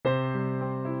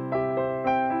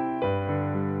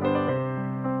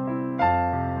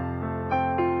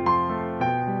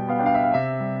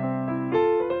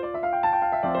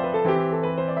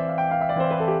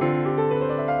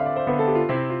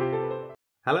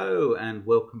Hello and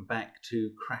welcome back to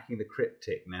Cracking the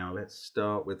Cryptic. Now let's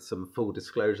start with some full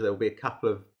disclosure. There will be a couple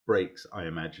of breaks, I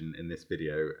imagine, in this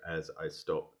video as I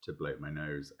stop to blow my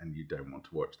nose, and you don't want to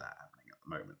watch that happening at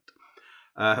the moment.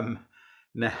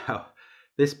 Now,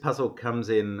 this puzzle comes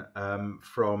in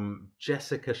from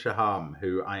Jessica Shaham,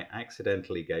 who I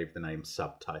accidentally gave the name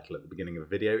Subtitle at the beginning of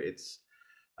the video.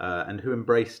 And who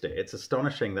embraced it. It's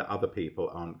astonishing that other people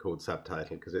aren't called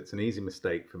Subtitle, because it's an easy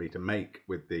mistake for me to make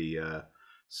with the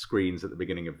screens at the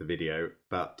beginning of the video,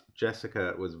 but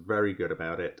Jessica was very good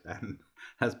about it and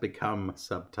has become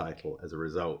Subtitle as a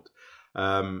result.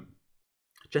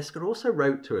 Jessica also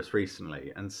wrote to us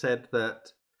recently and said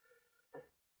that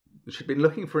she'd been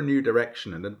looking for a new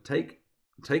direction and had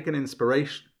taken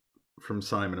inspiration from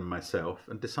Simon and myself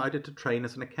and decided to train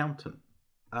as an accountant.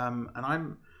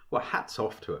 Well, hats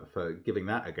off to her for giving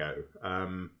that a go.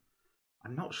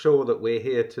 I'm not sure that we're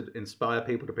here to inspire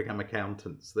people to become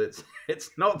accountants. It's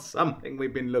not something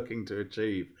we've been looking to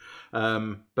achieve.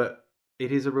 But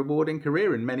it is a rewarding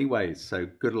career in many ways. So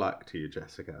good luck to you,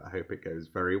 Jessica. I hope it goes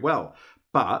very well.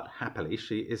 But happily,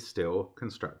 she is still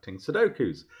constructing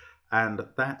Sudokus. And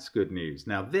that's good news.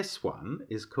 Now, this one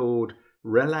is called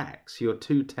Relax Your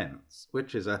 2/10,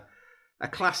 which is a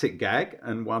classic gag,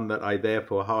 and one that I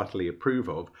therefore heartily approve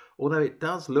of, although it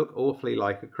does look awfully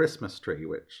like a Christmas tree,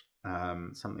 which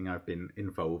something I've been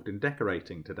involved in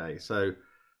decorating today. So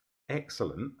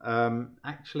excellent.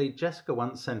 Actually, Jessica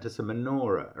once sent us a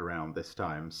menorah around this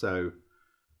time, so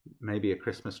maybe a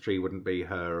Christmas tree wouldn't be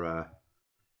her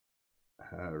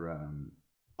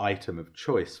item of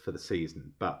choice for the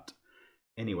season. But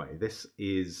anyway, this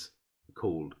is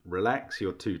called Relax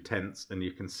Your 2/10, and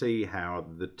you can see how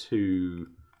the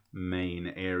two main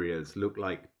areas look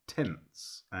like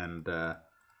tents, and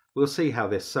we'll see how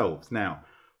this solves. Now,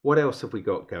 what else have we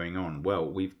got going on?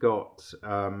 Well, we've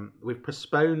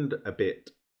postponed a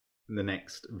bit the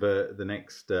next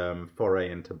foray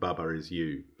into Bubba Is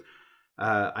You.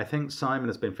 I think Simon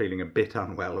has been feeling a bit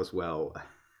unwell as well,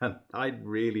 and I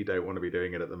really don't want to be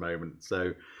doing it at the moment,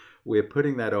 so we're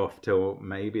putting that off till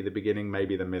maybe the beginning,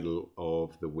 maybe the middle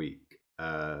of the week,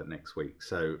 next week.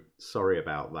 So sorry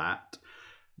about that.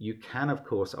 You can, of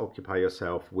course, occupy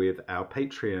yourself with our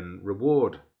Patreon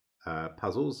reward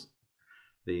puzzles.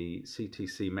 The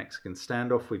CTC Mexican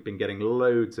Standoff. We've been getting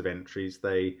loads of entries.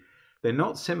 They're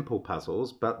not simple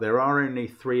puzzles, but there are only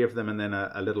 3 of them and then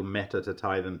a little meta to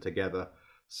tie them together.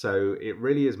 So it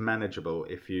really is manageable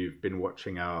if you've been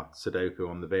watching our Sudoku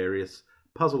on the various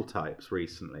puzzle types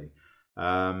recently.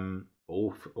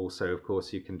 Also, of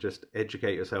course, you can just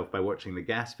educate yourself by watching the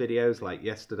gas videos like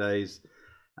yesterday's.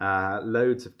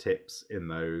 Loads of tips in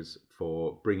those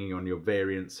for bringing on your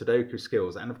variant Sudoku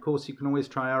skills. And of course, you can always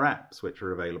try our apps, which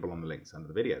are available on the links under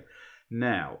the video.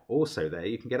 Now, also there,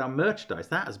 you can get our merchandise.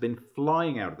 That has been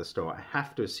flying out of the store. I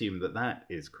have to assume that that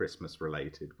is Christmas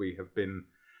related. We have been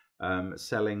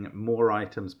selling more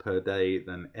items per day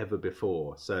than ever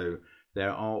before. So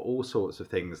there are all sorts of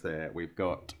things there. We've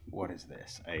got, what is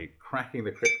this? A Cracking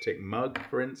the Cryptic mug,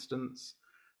 for instance,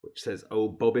 which says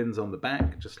Old Bobbins on the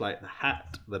back, just like the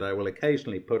hat that I will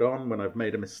occasionally put on when I've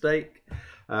made a mistake.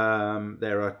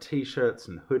 There are t-shirts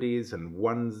and hoodies and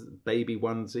baby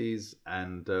onesies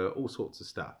and all sorts of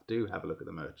stuff. Do have a look at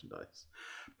the merchandise.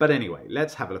 But anyway,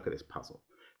 let's have a look at this puzzle.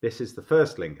 This is the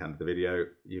first link under the video.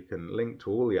 You can link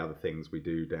to all the other things we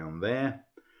do down there.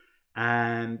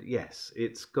 And yes,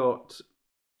 it's got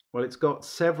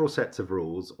several sets of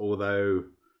rules,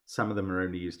 although some of them are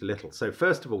only used a little. So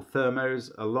first of all, thermos,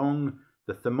 along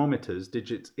the thermometers,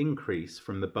 digits increase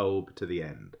from the bulb to the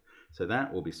end. So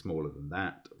that will be smaller than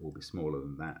that, will be smaller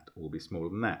than that, will be smaller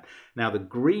than that. Now the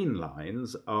green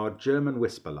lines are German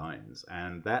whisper lines,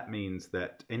 and that means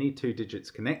that any 2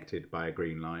 digits connected by a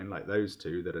green line, like those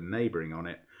 2 that are neighbouring on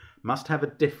it, must have a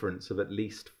difference of at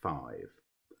least 5.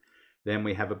 Then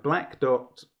we have a black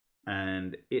dot,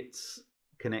 and its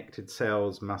connected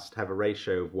cells must have a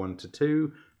ratio of 1 to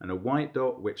 2, and a white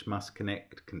dot which must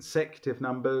connect consecutive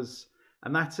numbers,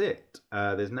 and that's it.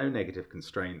 There's no negative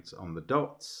constraints on the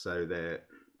dots, so there are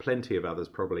plenty of others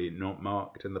probably not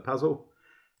marked in the puzzle.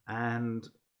 And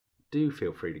do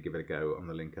feel free to give it a go on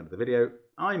the link under the video.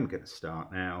 I'm going to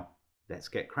start now. Let's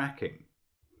get cracking.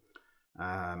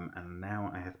 And now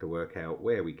I have to work out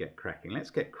where we get cracking. Let's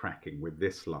get cracking with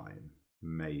this line,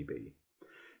 maybe.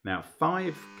 Now,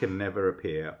 5 can never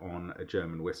appear on a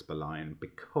German whisper line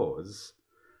because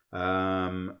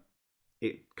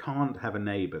it can't have a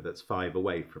neighbour that's 5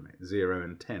 away from it. 0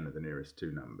 and 10 are the nearest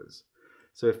 2 numbers.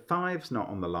 So if 5's not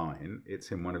on the line,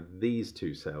 it's in one of these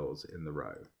 2 cells in the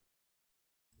row.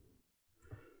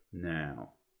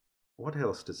 Now, what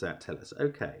else does that tell us?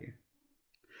 Okay,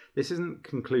 This isn't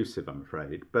conclusive, I'm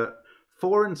afraid, but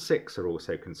 4 and 6 are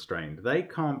also constrained. They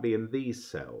can't be in these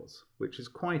cells, which is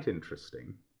quite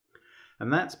interesting.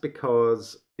 And that's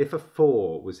because if a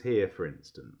 4 was here, for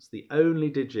instance, the only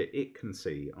digit it can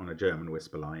see on a German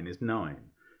whisper line is 9.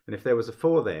 And if there was a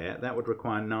 4 there, that would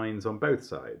require 9s on both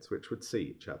sides, which would see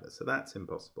each other. So that's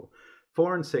impossible.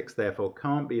 4 and 6, therefore,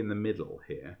 can't be in the middle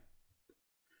here.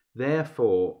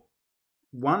 Therefore,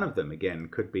 one of them, again,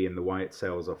 could be in the white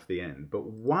cells off the end, but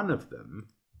one of them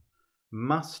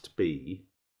must be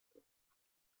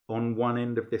on one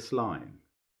end of this line.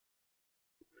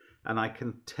 And I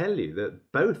can tell you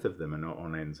that both of them are not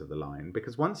on ends of the line,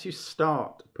 because once you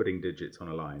start putting digits on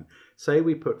a line, say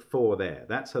we put 4 there,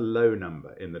 that's a low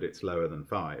number in that it's lower than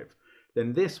 5,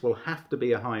 then this will have to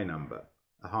be a high number,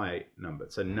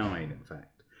 so 9 in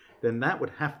fact. Then that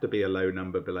would have to be a low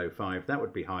number below 5, that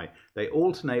would be high. They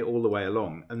alternate all the way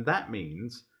along, and that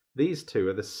means these two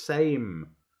are the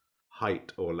same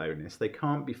height or lowness. They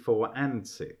can't be 4 and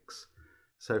 6.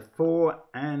 So 4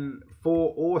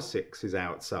 or 6 is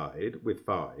outside with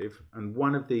 5, and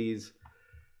one of these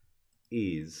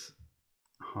is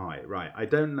high. Right, I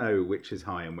don't know which is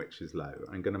high and which is low.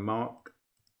 I'm going to mark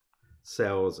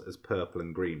cells as purple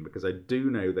and green because I do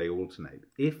know they alternate.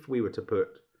 If we were to put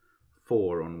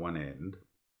 4 on one end,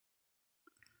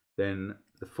 then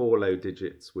the 4 low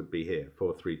digits would be here,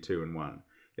 4, 3, 2, and 1.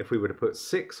 If we were to put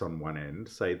 6 on one end,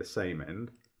 say the same end,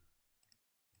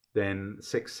 then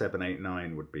 6, 7, 8,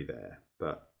 9 would be there.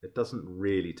 But it doesn't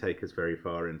really take us very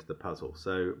far into the puzzle.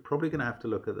 So probably going to have to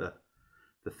look at the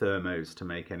thermos to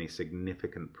make any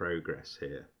significant progress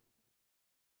here.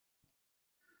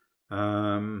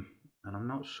 And I'm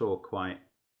not sure quite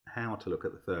how to look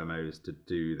at the thermos to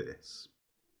do this.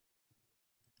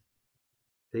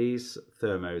 These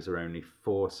thermos are only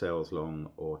 4 cells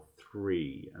long or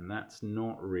 3, and that's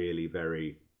not really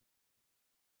very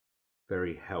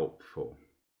helpful.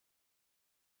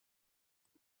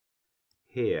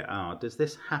 Here, does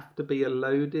this have to be a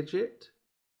low digit?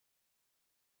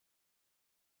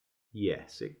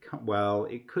 Yes, well,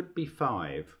 it could be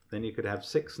 5. Then you could have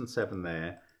 6 and 7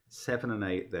 there, 7 and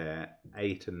 8 there,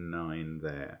 8 and 9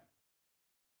 there.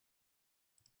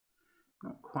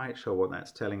 Not quite sure what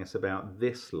that's telling us about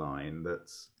this line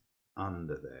that's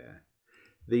under there.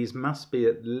 These must be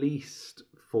at least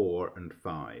 4 and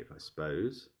 5, I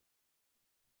suppose.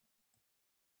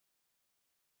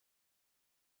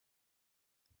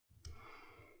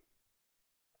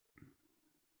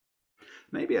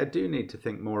 Maybe I do need to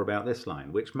think more about this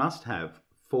line, which must have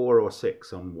 4 or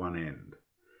 6 on one end.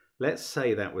 Let's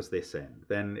say that was this end.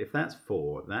 Then if that's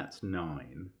 4, that's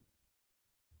 9.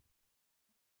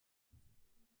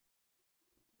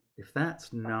 If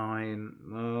that's 9,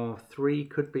 well, 3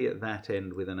 could be at that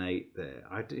end with an 8 there.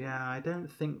 I don't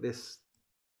think this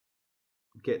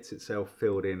gets itself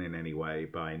filled in any way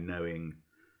by knowing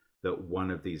that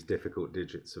one of these difficult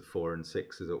digits of 4 and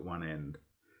 6 is at one end.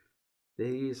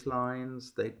 These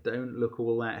lines, they don't look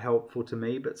all that helpful to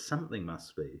me, but something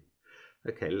must be.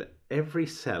 Okay, every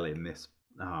cell in this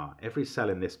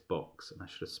box, and I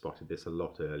should have spotted this a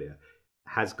lot earlier,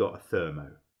 has got a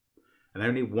thermo. And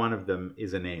only one of them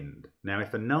is an end. Now,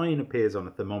 if a 9 appears on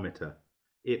a thermometer,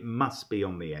 it must be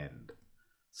on the end.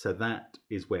 So that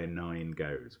is where 9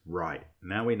 goes. Right,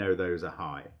 now we know those are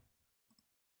high.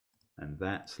 And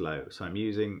that's low. So I'm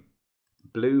using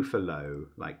blue for low,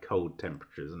 like cold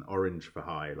temperatures, and orange for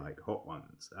high, like hot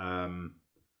ones.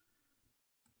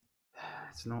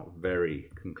 It's not very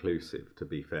conclusive, to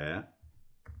be fair,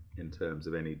 in terms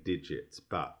of any digits,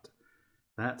 but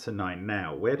that's a 9.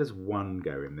 Now, where does 1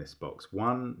 go in this box?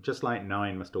 1, just like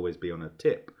 9 must always be on a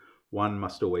tip, 1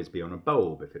 must always be on a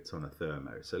bulb if it's on a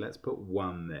thermo. So let's put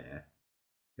 1 there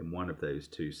in one of those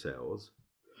 2 cells.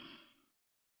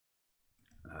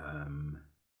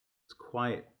 It's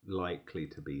quite likely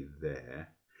to be there.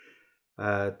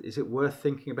 Is it worth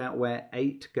thinking about where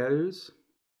 8 goes?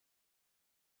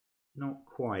 Not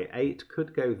quite. 8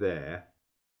 could go there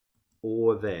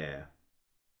or there,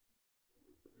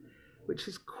 which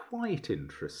is quite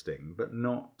interesting, but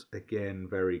not, again,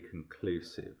 very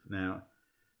conclusive. Now,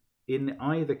 in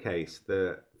either case,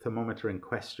 the thermometer in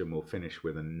question will finish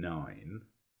with a 9.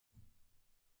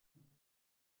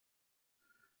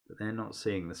 But they're not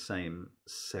seeing the same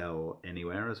cell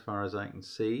anywhere as far as I can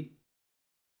see.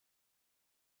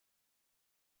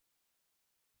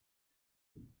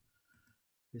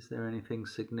 Is there anything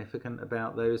significant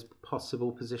about those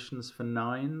possible positions for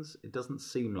 9s? It doesn't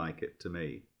seem like it to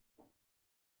me.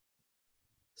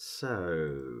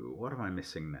 So, what am I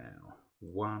missing now?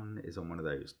 1 is on one of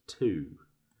those. 2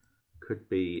 could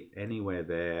be anywhere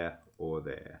there, or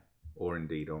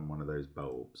indeed on one of those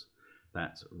bulbs.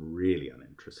 That's really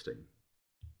uninteresting.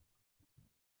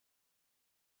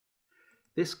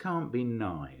 This can't be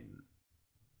 9.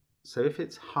 So if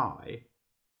it's high,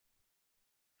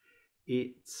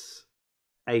 it's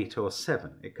 8 or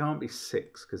 7. It can't be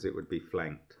 6 because it would be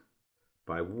flanked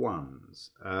by 1s.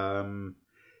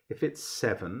 If it's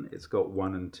 7, it's got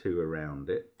 1 and 2 around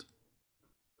it.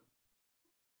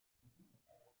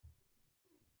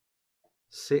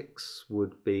 6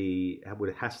 would be,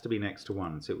 it has to be next to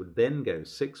 1, so it would then go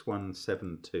 6, 1,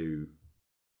 7, 2.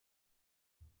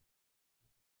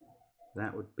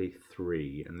 That would be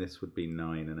 3, and this would be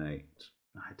 9 and 8.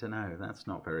 I don't know, that's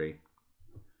not very,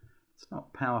 it's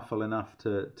not powerful enough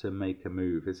to make a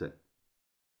move, is it?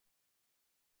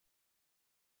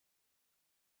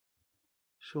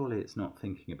 Surely it's not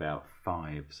thinking about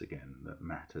 5s again that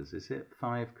matters, is it?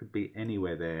 5 could be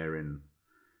anywhere there in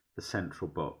the central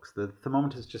box. The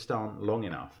thermometers just aren't long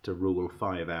enough to rule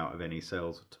 5 out of any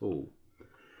cells at all.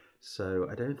 So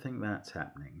I don't think that's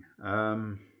happening.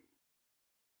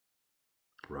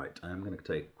 Right, I'm going to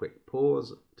take a quick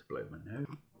pause to blow my nose.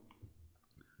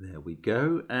 There we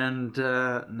go. And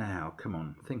now, come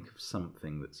on, think of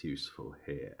something that's useful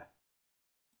here.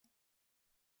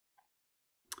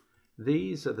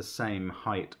 These are the same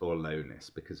height or lowness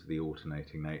because of the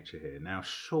alternating nature here. Now,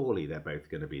 surely they're both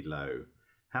going to be low.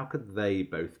 How could they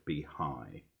both be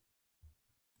high?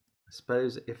 I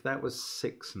suppose if that was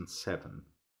 6 and 7.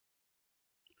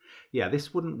 Yeah,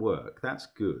 this wouldn't work. That's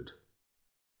good.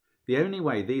 The only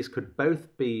way these could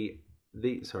both be,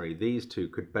 these two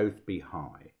could both be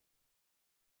high.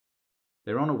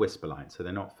 They're on a whisper line, so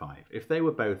they're not 5. If they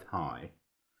were both high,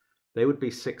 they would be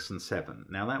 6 and 7.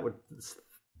 Now that would,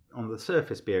 on the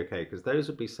surface, be okay, because those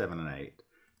would be 7 and 8.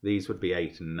 These would be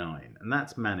 8 and 9, and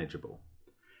that's manageable.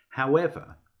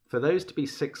 However, for those to be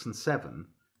 6 and 7,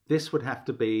 this would have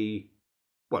to be,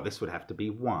 well, this would have to be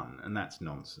 1, and that's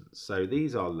nonsense. So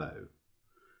these are low.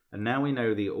 And now we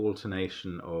know the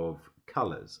alternation of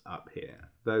colours up here.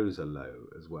 Those are low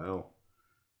as well.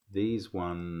 These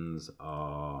ones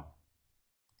are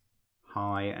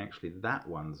high. Actually, that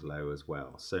one's low as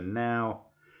well. So now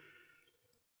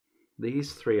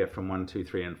these 3 are from 1, 2,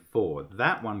 3, and 4.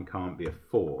 That one can't be a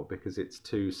 4 because its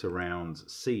 2 surrounds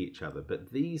see each other.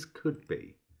 But these could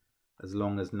be, as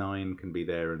long as 9 can be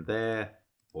there and there,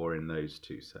 or in those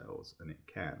 2 cells. And it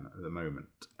can at the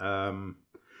moment.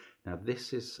 Now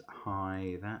this is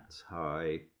high, that's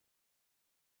high.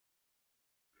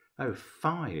 Oh,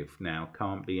 5 now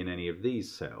can't be in any of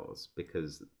these cells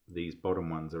because these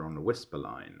bottom ones are on the whisper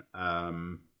line.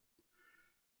 And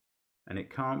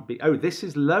it can't be, oh, this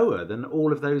is lower than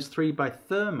all of those 3 by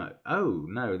thermo. Oh,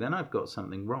 no, then I've got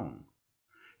something wrong.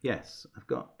 Yes, I've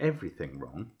got everything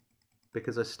wrong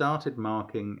because I started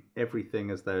marking everything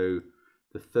as though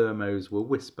the thermos were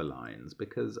whisper lines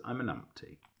because I'm a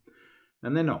numpty.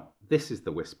 And they're not. This is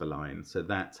the whisper line, so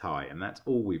that's high, and that's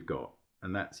all we've got,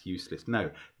 and that's useless.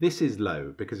 No, this is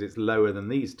low because it's lower than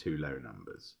these 2 low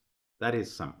numbers. That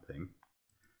is something.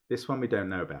 This one we don't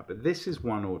know about, but this is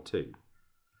 1 or 2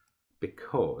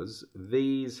 because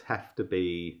these have to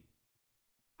be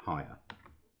higher.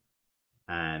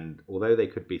 And although they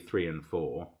could be 3 and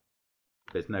 4,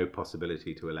 there's no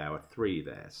possibility to allow a 3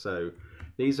 there. So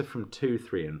these are from 2,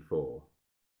 3, and 4.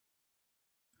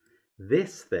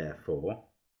 This, therefore,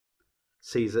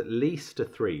 sees at least a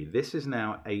 3. This is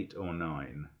now 8 or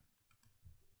 9.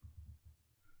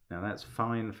 Now that's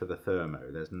fine for the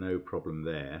thermo. There's no problem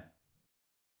there.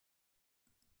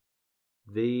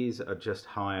 These are just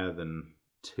higher than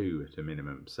 2 at a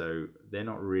minimum, so they're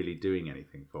not really doing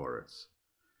anything for us.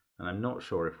 And I'm not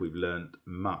sure if we've learnt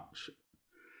much.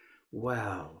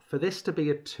 Well, for this to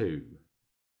be a 2,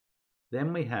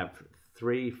 then we have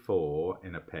 3, 4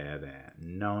 in a pair there,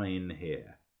 9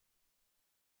 here.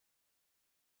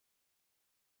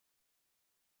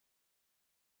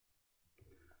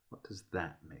 What does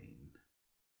that mean?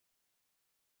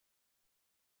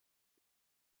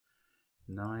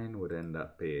 9 would end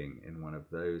up being in one of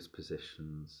those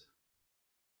positions.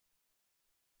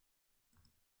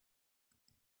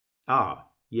 Ah,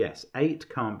 yes, 8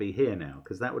 can't be here now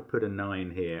because that would put a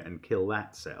 9 here and kill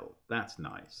that cell. That's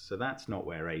nice. So that's not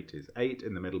where 8 is. 8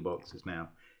 in the middle box is now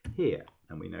here.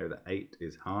 And we know that 8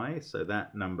 is high, so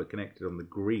that number connected on the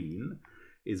green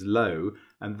is low,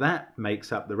 and that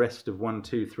makes up the rest of 1,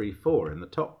 2, 3, 4 in the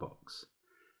top box.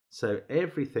 So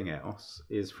everything else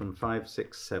is from 5,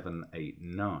 6, 7, 8,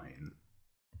 9.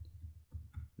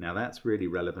 Now that's really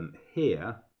relevant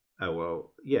here. Oh,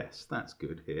 well, yes, that's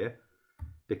good here,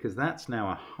 because that's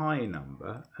now a high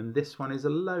number, and this one is a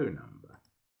low number.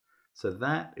 So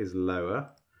that is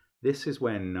lower, This is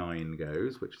where 9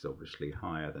 goes, which is obviously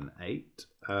higher than 8.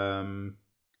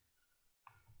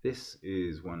 This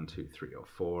is 1, 2, 3, or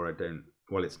 4.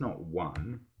 Well, it's not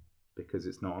 1 because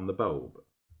it's not on the bulb.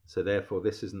 So therefore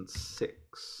this isn't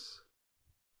 6.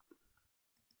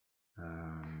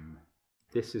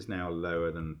 This is now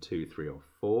lower than 2, 3, or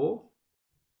 4.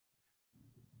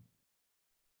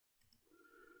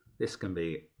 This can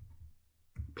be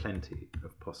plenty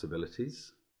of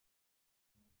possibilities.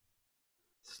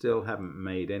 Still haven't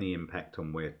made any impact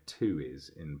on where 2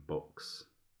 is in box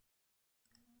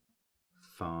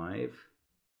 5.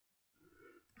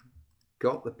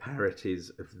 Got the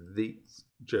parities of these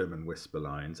German whisper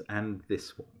lines and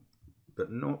this one,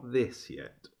 but not this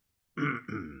yet.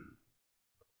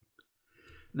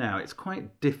 Now, it's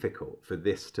quite difficult for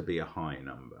this to be a high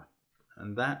number,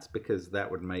 and that's because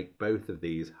that would make both of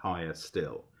these higher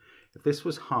still. If this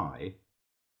was high,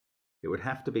 it would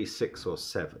have to be 6 or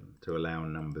 7 to allow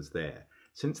numbers there.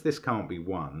 Since this can't be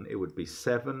 1, it would be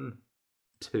 7,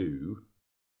 2.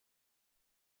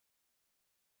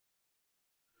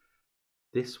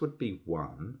 This would be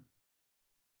 1.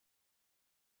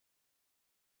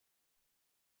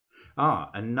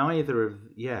 And neither of,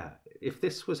 if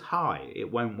this was high,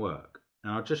 it won't work.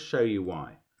 And I'll just show you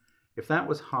why. If that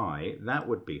was high, that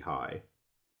would be high.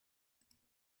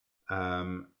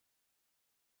 And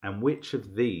which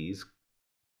of these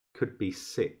could be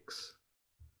 6?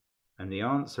 And the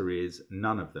answer is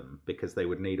none of them, because they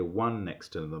would need a 1 next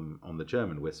to them on the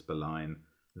German whisper line.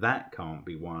 That can't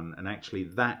be 1, and actually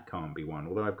that can't be 1.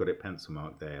 Although I've got it pencil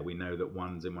marked there, we know that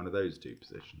 1's in one of those 2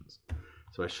 positions.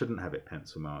 So I shouldn't have it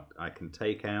pencil marked. I can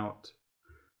take out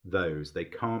those. They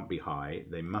can't be high,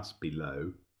 they must be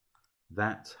low.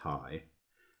 That's high.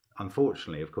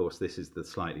 Unfortunately, of course, this is the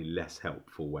slightly less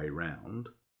helpful way round.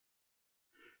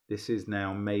 This is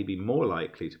now maybe more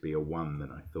likely to be a 1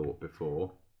 than I thought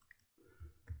before.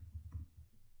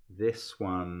 This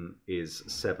one is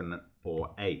 7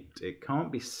 or 8. It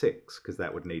can't be 6 because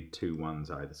that would need 2 1s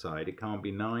either side. It can't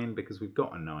be 9 because we've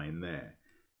got a 9 there.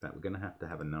 In fact, we're going to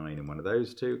have a 9 in one of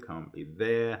those 2. Can't be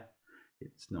there.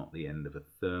 It's not the end of a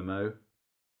thermo.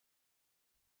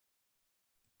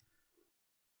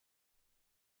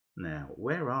 Now,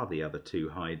 where are the other 2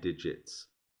 high digits?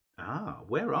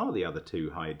 Where are the other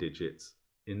 2 high digits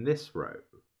in this row?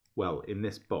 Well, in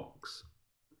this box.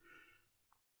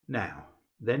 Now,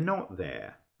 they're not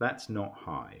there. That's not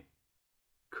high.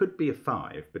 Could be a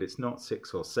 5, but it's not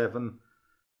 6 or 7,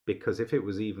 because if it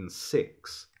was even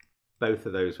 6, both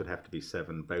of those would have to be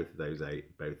 7, both of those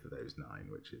 8, both of those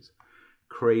 9, which is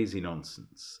crazy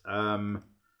nonsense.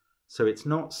 So it's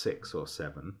not 6 or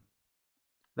 7.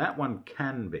 That one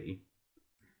can be,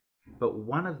 but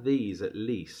one of these at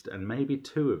least, and maybe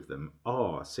 2 of them,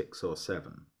 are 6 or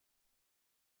 7.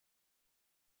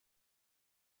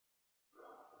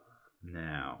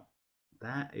 Now,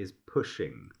 that is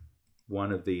pushing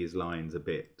one of these lines a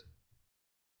bit.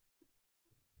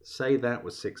 Say that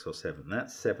was 6 or 7,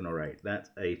 that's 7 or 8, that's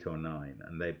 8 or 9,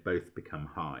 and they both become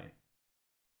high.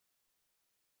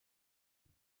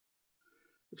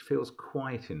 Which feels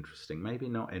quite interesting, maybe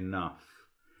not enough.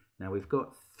 Now we've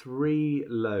got 3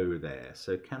 low there,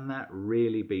 so can that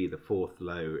really be the 4th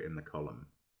low in the column?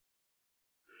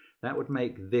 That would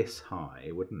make this high,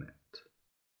 wouldn't it?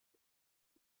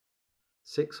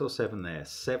 6 or 7 there,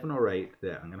 7 or 8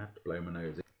 there. I'm going to have to blow my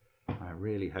nose in. I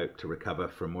really hope to recover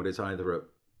from what is either a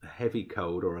heavy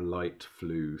cold or a light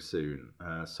flu soon.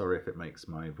 Sorry if it makes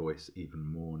my voice even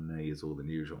more nasal than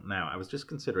usual. Now, I was just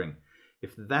considering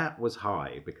if that was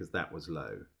high because that was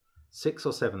low. 6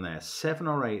 or 7 there, 7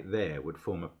 or 8 there would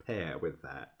form a pair with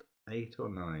that. 8 or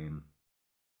 9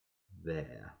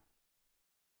 there.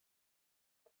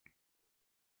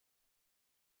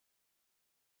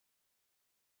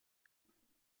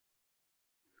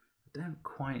 I don't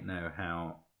quite know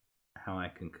how I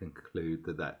can conclude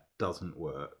that that doesn't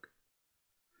work.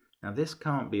 Now this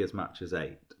can't be as much as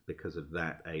 8 because of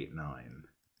that 8, 9.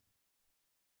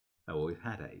 Oh, well, we've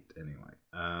had 8 anyway.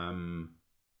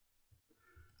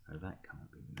 Oh, that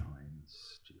can't be 9.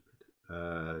 Stupid.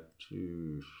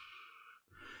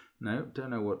 No, don't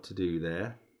know what to do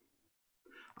there.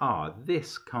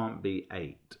 This can't be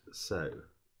 8. So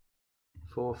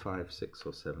 4, 5, 6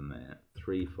 or 7 there.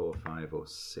 3, 4, 5 or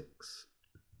 6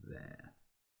 there.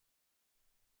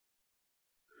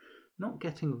 Not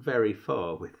getting very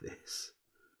far with this.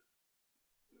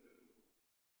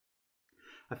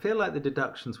 I feel like the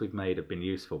deductions we've made have been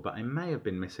useful, but I may have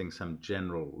been missing some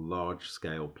general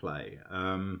large-scale play.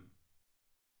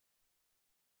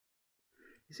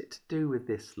 Is it to do with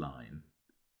this line?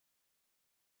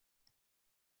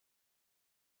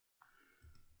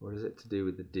 What is it to do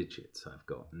with the digits? I've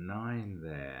got 9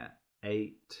 there,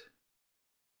 8.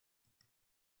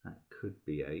 That could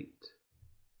be 8.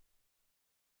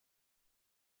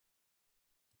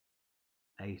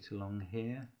 8 along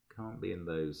here. Can't be in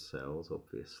those cells,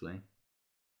 obviously.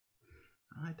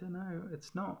 I don't know.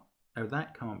 It's not. Oh,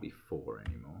 that can't be 4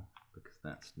 anymore, because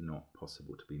that's not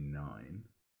possible to be 9.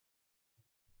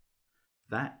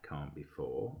 That can't be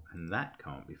 4, and that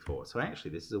can't be 4. So actually,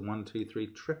 this is a 1, 2, 3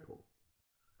 triple.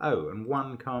 Oh, and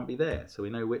 1 can't be there, so we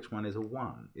know which one is a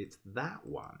 1. It's that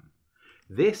one.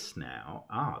 This now,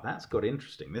 that's got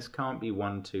interesting. This can't be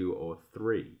 1, 2, or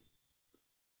 3.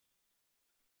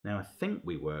 Now, I think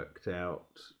we worked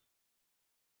out...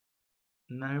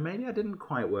 No, maybe I didn't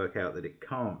quite work out that it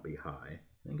can't be high.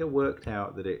 I think I worked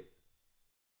out that it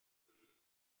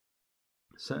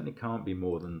certainly can't be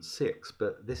more than 6,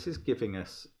 but this is giving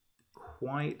us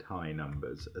quite high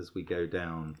numbers as we go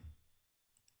down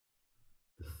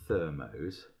the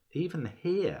thermos. Even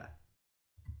here,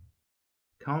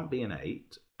 can't be an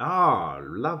 8.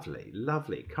 Lovely,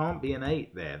 lovely. Can't be an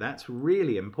 8 there. That's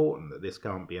really important that this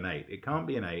can't be an 8. It can't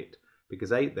be an 8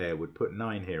 because 8 there would put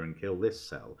 9 here and kill this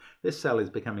cell. This cell is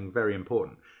becoming very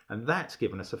important. And that's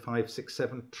given us a 5, 6,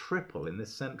 7 triple in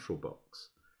this central box,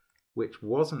 which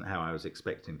wasn't how I was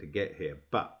expecting to get here,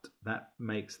 but that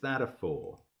makes that a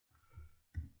 4.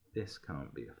 This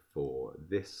can't be a 4.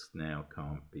 This now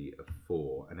can't be a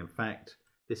 4. And in fact,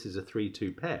 this is a 3,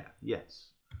 2 pair.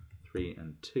 Yes, 3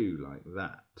 and 2 like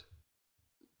that.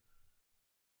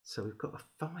 So we've got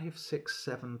a 5, 6,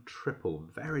 7 triple,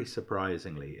 very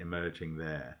surprisingly, emerging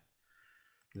there.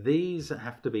 These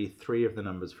have to be 3 of the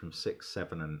numbers from 6,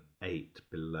 7, and 8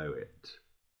 below it.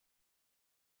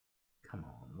 Come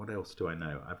on, what else do I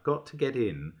know? I've got to get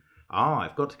in.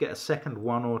 I've got to get a second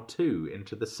 1 or 2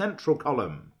 into the central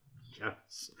column.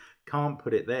 Yes. Can't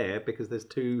put it there because there's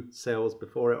 2 cells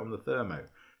before it on the thermo.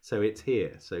 So it's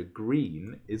here. So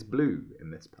green is blue in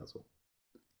this puzzle.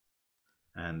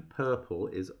 And purple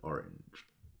is orange.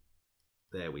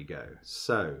 There we go.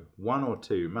 So 1 or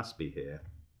 2 must be here.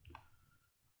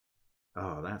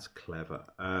 Oh, that's clever.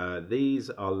 These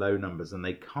are low numbers and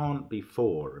they can't be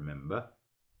 4, remember?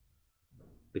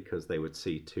 Because they would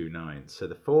see 2 9s. So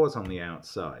the 4's on the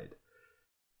outside.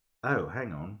 Oh,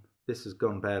 hang on. This has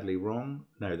gone badly wrong.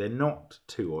 No, they're not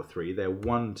 2 or 3. They're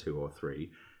 1, 2 or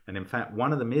 3. And in fact,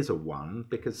 one of them is a 1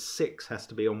 because 6 has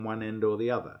to be on one end or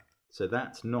the other. So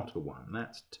that's not a 1,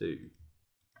 that's 2.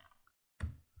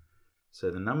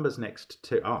 So the numbers next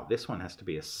to 2, this one has to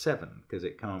be a 7 because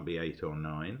it can't be 8 or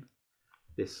 9.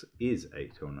 This is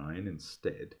 8 or 9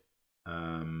 instead.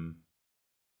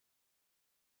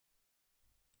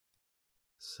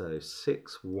 So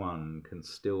 6, 1 can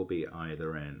still be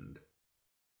either end.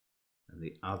 And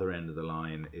the other end of the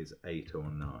line is 8 or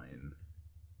 9.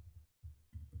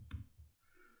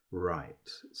 Right,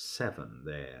 7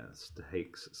 there.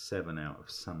 Takes 7 out of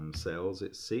some cells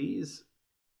it sees.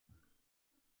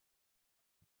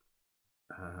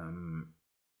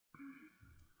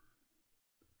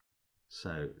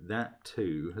 So that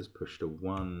 2 has pushed a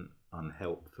 1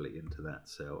 unhelpfully into that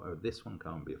cell. Oh, this one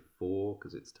can't be a 4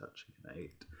 because it's touching an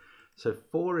 8. So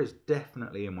 4 is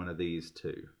definitely in one of these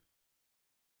 2.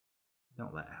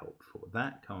 Not that helpful.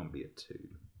 That can't be a 2.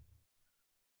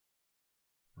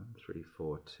 1, 3,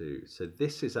 4, 2. So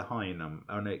this is a high number.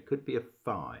 Oh no, it could be a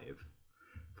 5.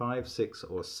 5, 6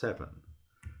 or 7.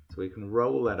 So we can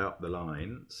roll that up the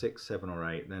line. 6, 7 or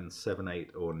 8, then 7,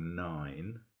 8 or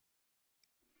 9.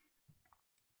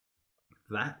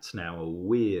 That's now a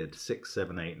weird 6,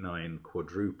 7, 8, 9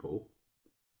 quadruple.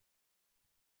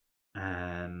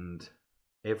 And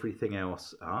everything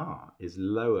else is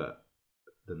lower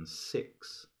than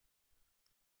 6.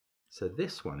 So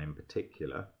this one in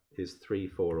particular is 3,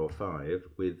 4 or 5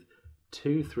 with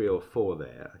 2, 3 or 4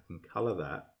 there. I can colour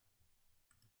that.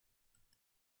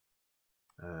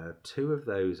 2 of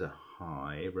those are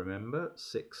high, remember,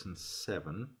 6 and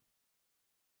 7.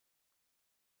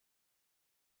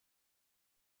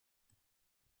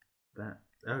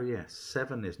 Oh yes,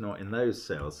 7 is not in those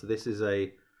cells. So this is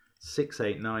a 6,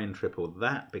 8, 9 triple.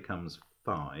 That becomes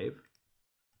 5.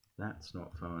 That's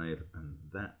not 5 and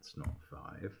that's not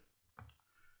 5.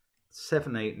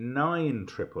 7, 8, 9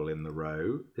 triple in the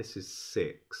row. This is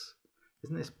 6.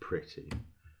 Isn't this pretty?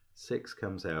 6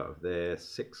 comes out of there,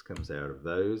 6 comes out of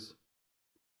those.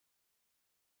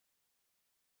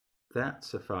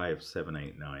 That's a 5, 7,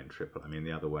 8, 9 triple. I mean,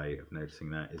 the other way of noticing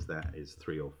that is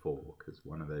 3 or 4, because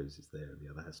one of those is there, the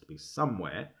other has to be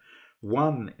somewhere.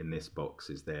 1 in this box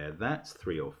is there, that's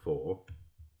 3 or 4.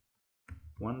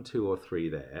 1, 2 or 3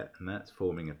 there, and that's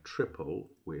forming a triple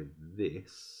with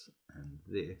this and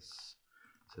this.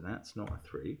 So that's not a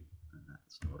 3, and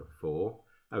that's not a 4.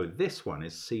 Oh, this one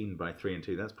is seen by 3 and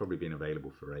 2. That's probably been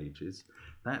available for ages.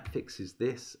 That fixes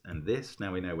this and this.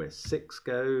 Now we know where 6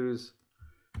 goes.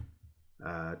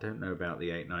 Don't know about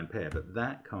the 8, 9 pair, but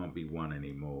that can't be 1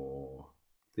 anymore.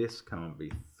 This can't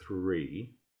be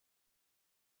 3.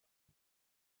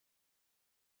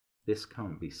 This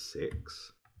can't be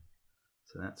 6.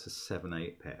 So that's a 7,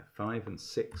 8 pair. 5 and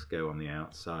 6 go on the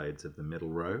outsides of the middle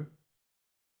row.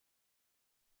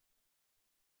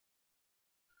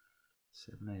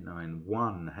 7, 8, 9.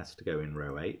 1 has to go in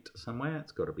row 8 somewhere.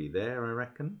 It's got to be there, I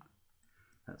reckon.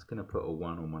 That's going to put a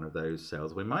 1 on one of those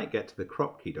cells. We might get to the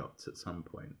Kropke dots at some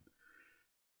point.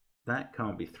 That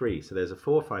can't be 3. So there's a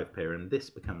 4, 5 pair, and this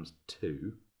becomes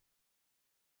 2.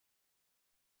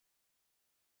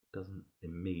 Doesn't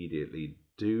immediately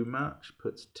do much.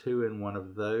 Puts 2 in one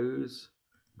of those.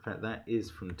 In fact, that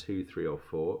is from 2, 3, or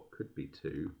 4. Could be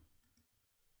 2.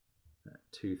 That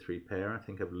 2, 3 pair. I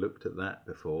think I've looked at that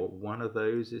before. One of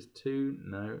those is 2.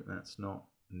 No, that's not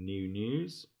new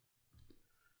news.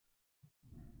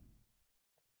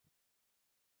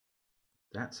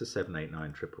 That's a 7, 8,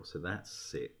 9 triple, so that's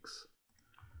 6.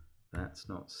 That's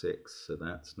not 6, so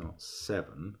that's not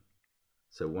 7.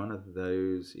 So one of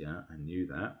those, yeah, I knew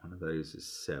that. One of those is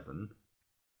 7.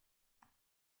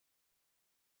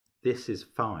 This is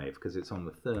 5 because it's on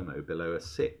the thermo below a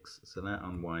 6. So that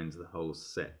unwinds the whole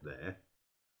set there,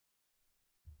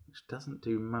 which doesn't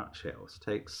do much else.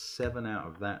 Takes 7 out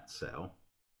of that cell.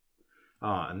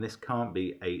 Ah, and this can't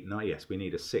be 8, 9. Yes, we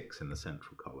need a 6 in the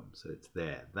central column, so it's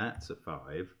there. That's a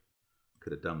 5.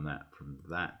 Could have done that from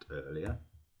that earlier.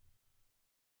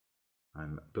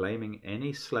 I'm blaming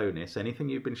any slowness, anything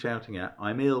you've been shouting at.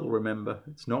 I'm ill, remember.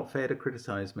 It's not fair to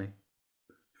criticize me.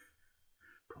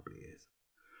 Probably is.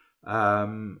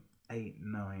 8,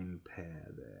 9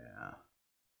 pair there.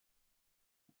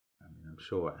 I mean, I'm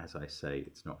sure, as I say,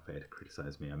 it's not fair to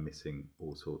criticize me. I'm missing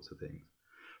all sorts of things.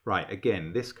 Right,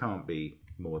 again, this can't be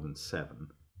more than 7.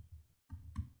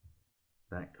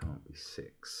 That can't be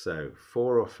 6. So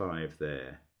 4 or 5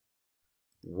 there.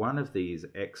 One of these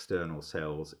external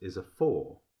cells is a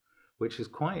 4, which is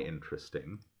quite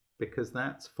interesting because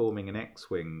that's forming an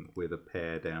X-wing with a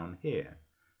pair down here.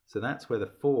 So that's where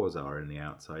the 4s are in the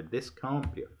outside. This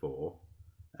can't be a 4,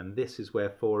 and this is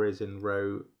where 4 is in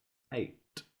row 8.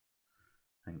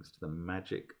 Thanks to the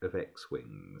magic of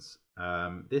X-wings.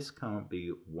 This can't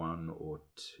be 1 or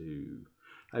 2.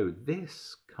 Oh,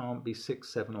 this can't be 6,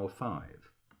 7, or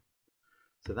 5.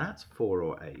 So that's 4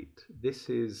 or 8. This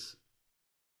is...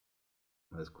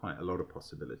 Well, there's quite a lot of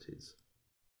possibilities.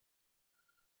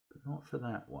 But not for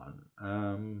that one.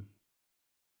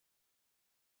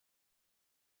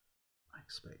 I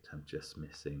expect I'm just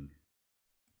missing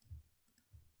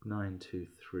 9, 2,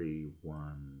 3,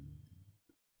 1...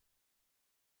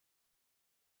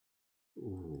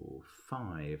 Ooh,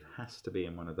 5 has to be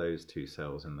in one of those 2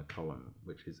 cells in the column,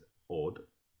 which is odd.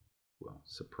 Well,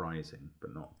 surprising,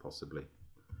 but not possibly.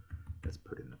 Let's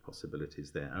put in the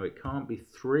possibilities there. Oh, it can't be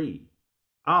 3.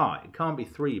 Ah, it can't be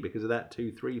 3 because of that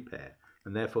 2, 3 pair,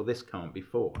 and therefore this can't be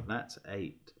 4. That's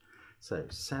 8. So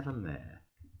 7 there,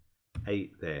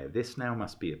 8 there. This now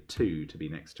must be a 2 to be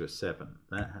next to a 7.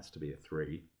 That has to be a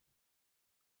 3.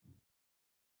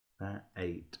 That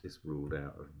 8 is ruled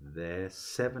out of there.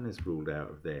 7 is ruled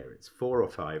out of there. It's 4 or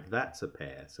 5. That's a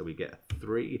pair. So we get a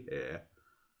 3 here.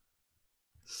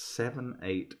 7,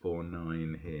 8, or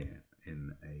 9 here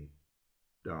in a...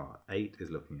 8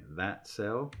 is looking at that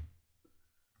cell.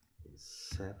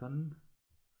 Is 7.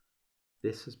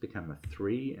 This has become a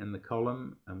 3 in the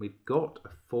column. And we've got a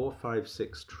 4, 5,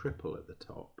 6 triple at the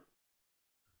top.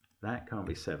 That can't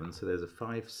be 7. So there's a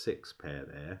 5, 6 pair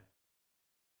there.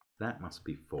 That must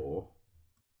be 4.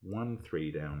 1,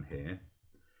 3 down here.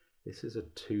 This is a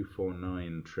 2, 4,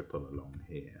 9 triple along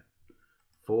here.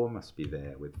 4 must be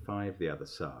there with 5 the other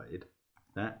side.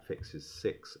 That fixes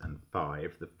 6 and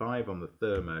 5. The 5 on the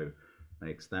thermo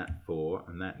makes that 4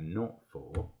 and that not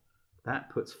 4.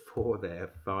 That puts 4 there,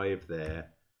 5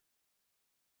 there.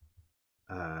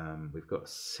 We've got a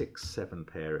 6, 7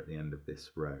 pair at the end of this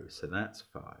row, so that's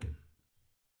 5.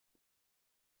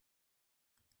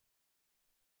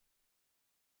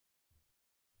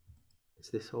 Is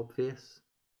this obvious?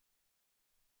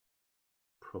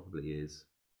 Probably is.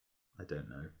 I don't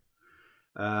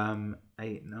know.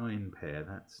 8, 9 pair,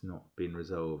 that's not been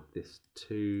resolved. This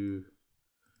 2,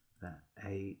 that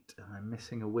 8. I'm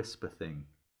missing a whisper thing.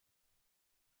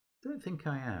 Don't think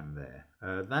I am there.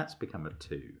 That's become a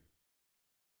 2.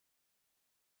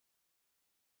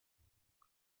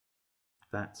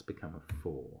 That's become a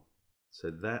 4.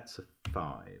 So that's a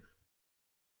 5.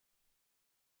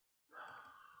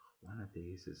 One of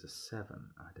these is a 7.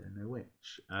 I don't know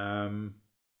which.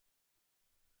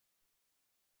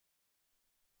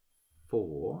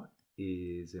 4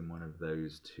 is in one of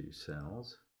those 2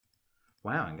 cells.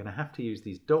 Wow, I'm going to have to use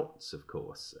these dots, of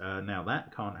course. Now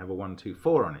that can't have a 1, 2,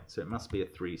 4 on it, so it must be a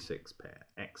 3, 6 pair.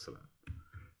 Excellent.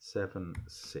 7,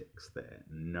 6 there.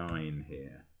 9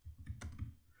 here.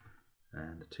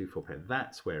 And a 2, 4 pair.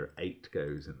 That's where 8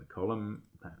 goes in the column.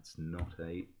 That's not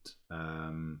 8.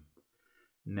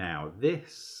 Now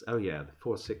this, oh yeah, the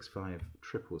 4, 6, 5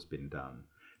 triple's been done.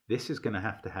 This is going to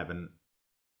have an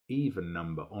even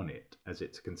number on it as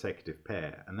it's a consecutive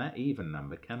pair, and that even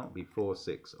number cannot be 4,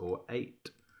 6 or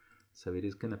 8. So it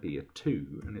is going to be a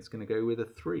 2, and it's going to go with a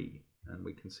 3, and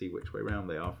we can see which way round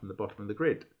they are from the bottom of the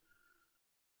grid.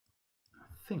 I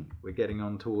think we're getting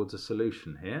on towards a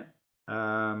solution here.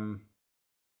 I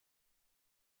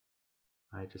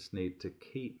just need to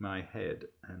keep my head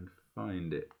and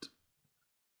find it.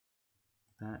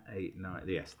 That 8, 9,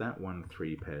 yes, that 1,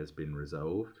 3 pair has been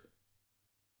resolved.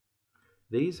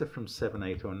 These are from 7,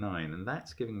 8 or 9, and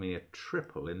that's giving me a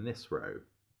triple in this row.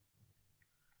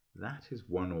 That is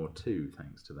 1 or 2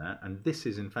 thanks to that, and this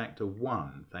is in fact a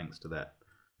 1 thanks to that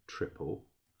triple.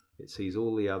 It sees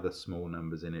all the other small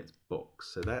numbers in its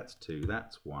box, so that's 2,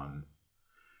 that's 1.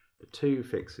 The 2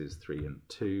 fixes 3 and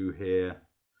 2 here.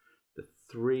 The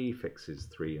 3 fixes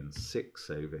 3 and 6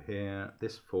 over here.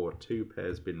 This 4, 2 pair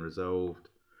has been resolved.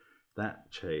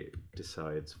 That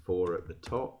decides 4 at the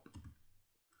top.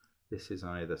 This is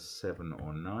either 7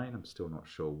 or 9, I'm still not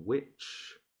sure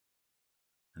which.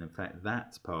 And in fact,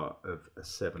 that's part of a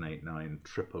 7, 8, 9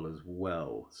 triple as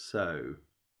well. So,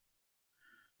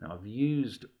 now I've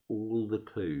used all the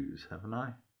clues, haven't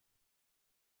I?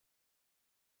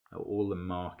 Oh, all the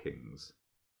markings.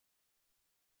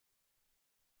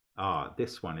 Ah,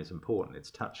 this one is important.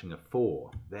 It's touching a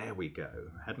 4. There we go.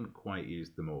 I hadn't quite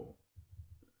used them all.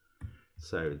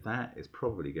 So that is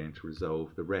probably going to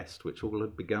resolve the rest, which all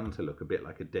had begun to look a bit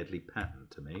like a deadly pattern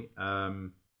to me.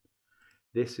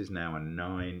 This is now a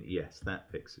 9. Yes,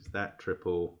 that fixes that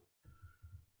triple.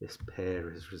 This pair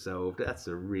is resolved. That's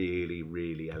a really,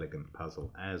 really elegant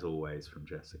puzzle, as always, from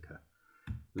Jessica.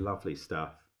 Lovely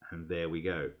stuff. And there we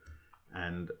go.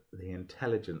 And the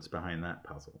intelligence behind that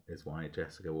puzzle is why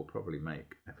Jessica will probably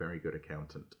make a very good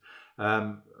accountant.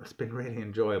 It's been really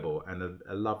enjoyable and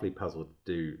a lovely puzzle to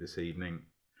do this evening.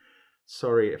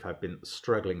 Sorry if I've been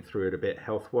struggling through it a bit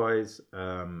health-wise,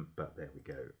 but there we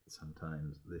go.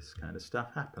 Sometimes this kind of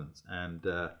stuff happens, and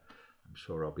I'm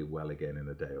sure I'll be well again in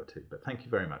a day or 2. But thank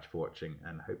you very much for watching,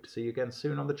 and hope to see you again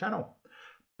soon on the channel.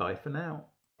 Bye for now.